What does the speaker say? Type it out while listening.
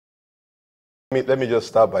Let me just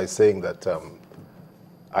start by saying that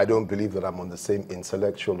I don't believe that I'm on the same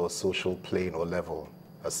intellectual or social plane or level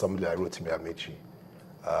as somebody like Rotimi Amaechi.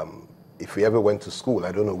 If he ever went to school,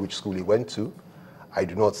 I don't know which school he went to. I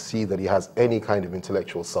do not see that he has any kind of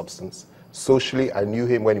intellectual substance. Socially, I knew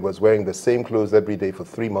him when he was wearing the same clothes every day for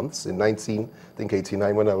 3 months in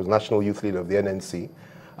 1989 when I was National Youth Leader of the NNC.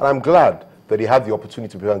 And I'm glad that he had the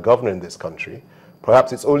opportunity to become governor in this country.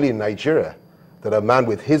 Perhaps it's only in Nigeria that a man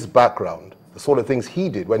with his background, the sort of things he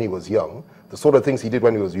did when he was young, the sort of things he did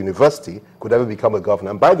when he was university, could ever become a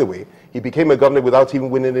governor. And by the way, he became a governor without even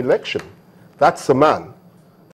winning an election. That's a man